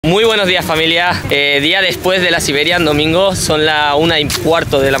Muy buenos días, familia. Día después de las Iberian, domingo, son las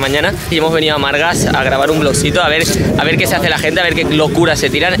 1:15 de la mañana y hemos venido a Margas a grabar un vlogcito, a ver qué se hace la gente, a ver qué locuras se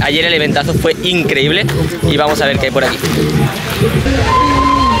tiran. Ayer el eventazo fue increíble y vamos a ver qué hay por aquí.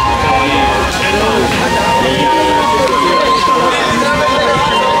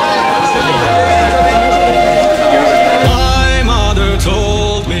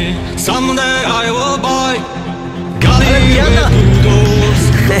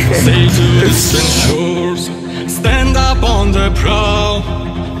 Sail to distant shores, stand up on the prow,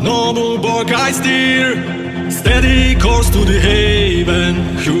 noble bark I steer, steady course to the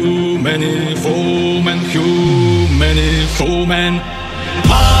haven, many foemen.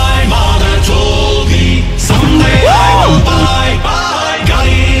 My mother told me, someday I will buy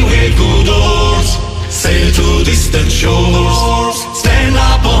galley with good oars, sail to distant shores, stand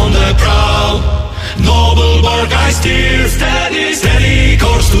up on the prow. Noble bark I steer, steady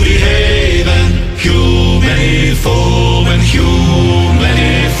course to the haven. Many foemen,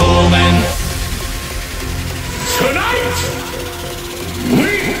 Tonight we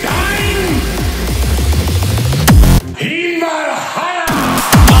dine in Valhalla.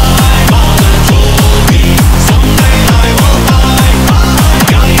 My mother told me, someday I will buy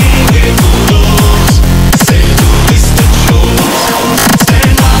galley with good oars, sail to distant shores,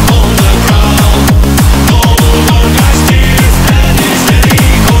 stand up on the prow.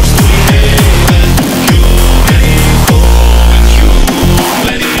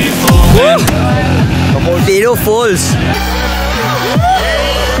 Little Falls.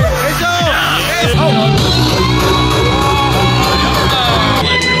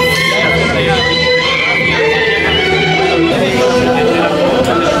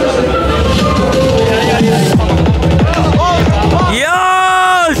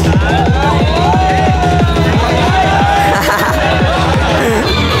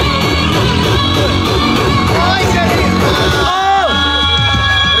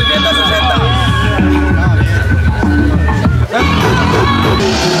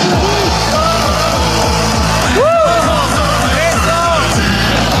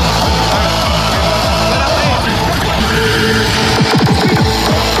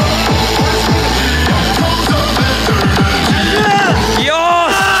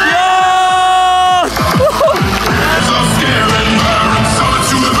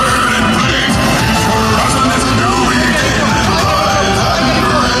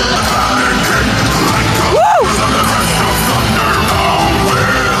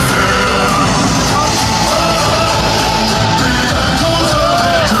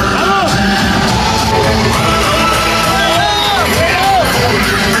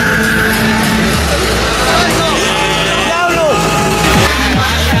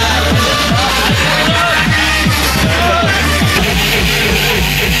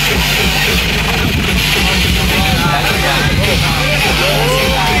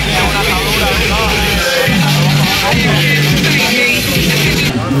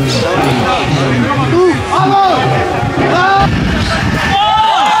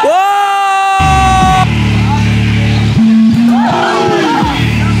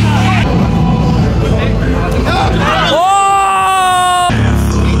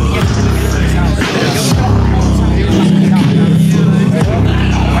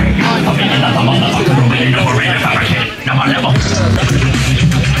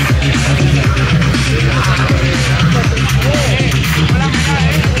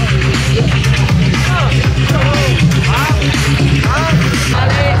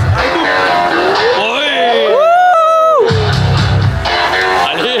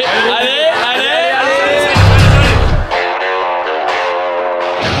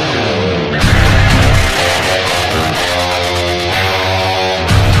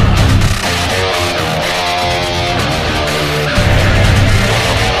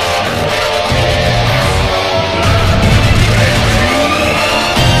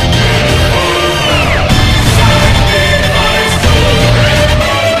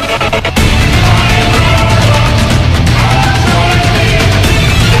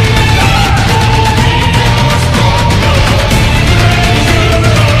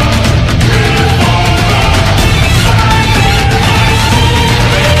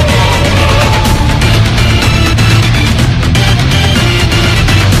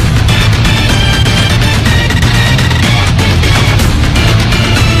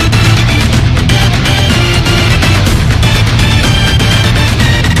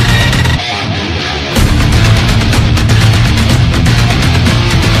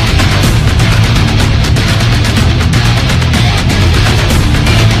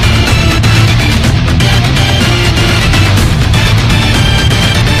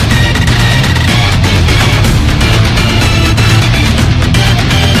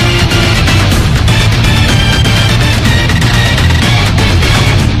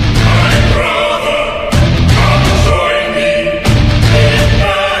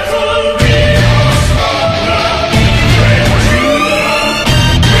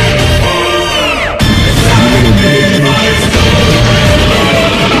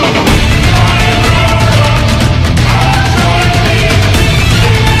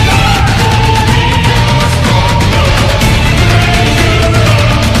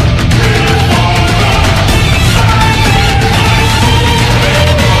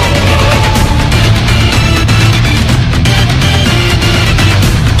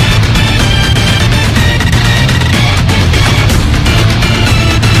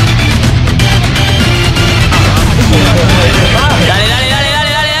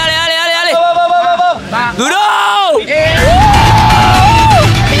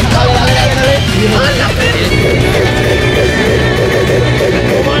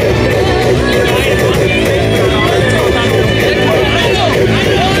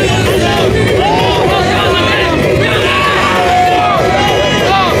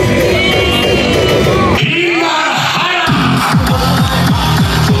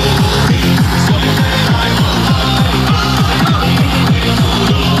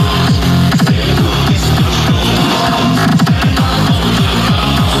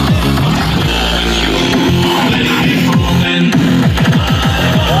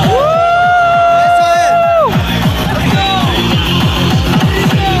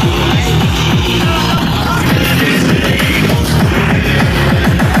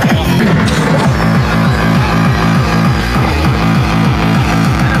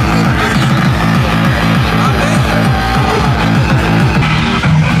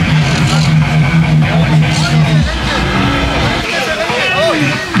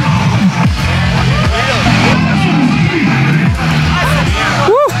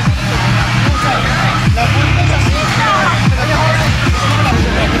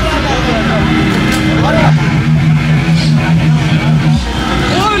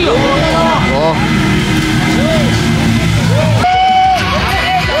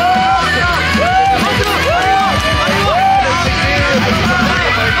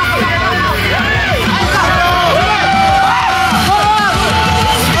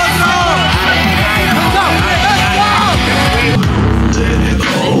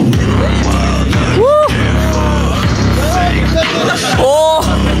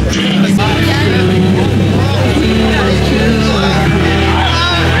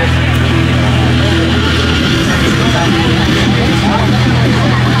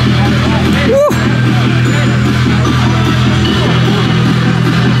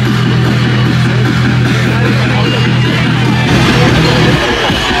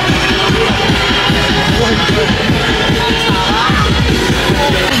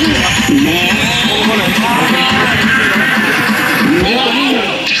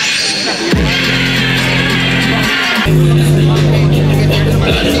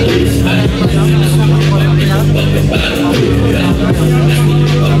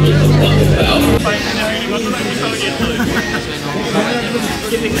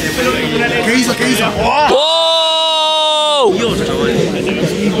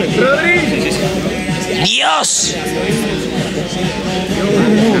 ¡Dios!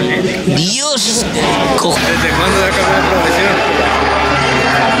 ¡Dios! ¿Desde cuándo ha cambiado de profesión?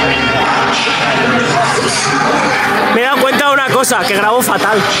 Me he dado cuenta de una cosa, que grabo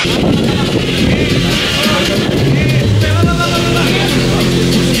fatal.